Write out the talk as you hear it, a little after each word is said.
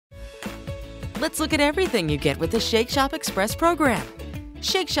Let's look at everything you get with the Shake Shop Express program.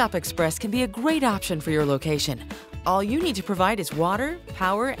 Shake Shop Express can be a great option for your location. All you need to provide is water,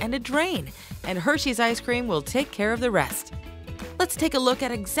 power, and a drain, and Hershey's ice cream will take care of the rest. Let's take a look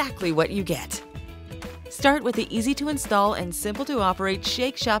at exactly what you get. Start with the easy-to-install and simple-to-operate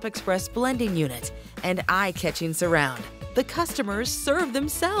Shake Shop Express blending unit and eye-catching surround. The customers serve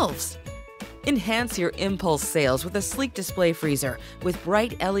themselves. Enhance your impulse sales with a sleek display freezer with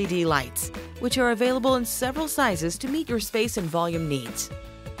bright LED lights, which are available in several sizes to meet your space and volume needs.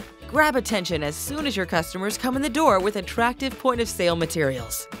 Grab attention as soon as your customers come in the door with attractive point-of-sale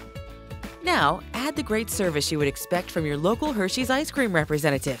materials. Now, add the great service you would expect from your local Hershey's ice cream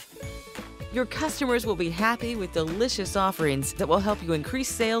representative. Your customers will be happy with delicious offerings that will help you increase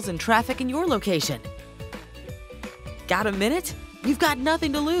sales and traffic in your location. Got a minute? You've got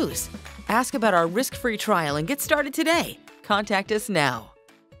nothing to lose. Ask about our risk-free trial and get started today. Contact us now.